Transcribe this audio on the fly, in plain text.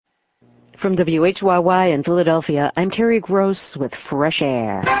From WHYY in Philadelphia, I'm Terry Gross with Fresh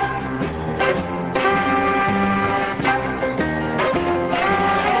Air.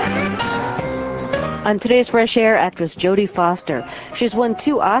 On today's Fresh Air, actress Jodie Foster. She's won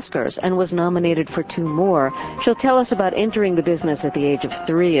 2 Oscars and was nominated for 2 more. She'll tell us about entering the business at the age of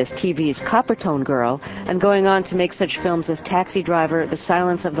 3 as TV's Coppertone Girl and going on to make such films as Taxi Driver, The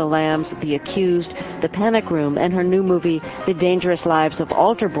Silence of the Lambs, The Accused, The Panic Room, and her new movie, The Dangerous Lives of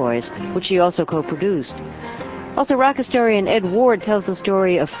Altar Boys, which she also co-produced. Also, rock historian Ed Ward tells the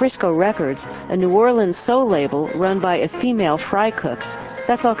story of Frisco Records, a New Orleans soul label run by a female fry cook.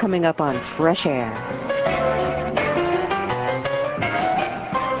 That's all coming up on Fresh Air.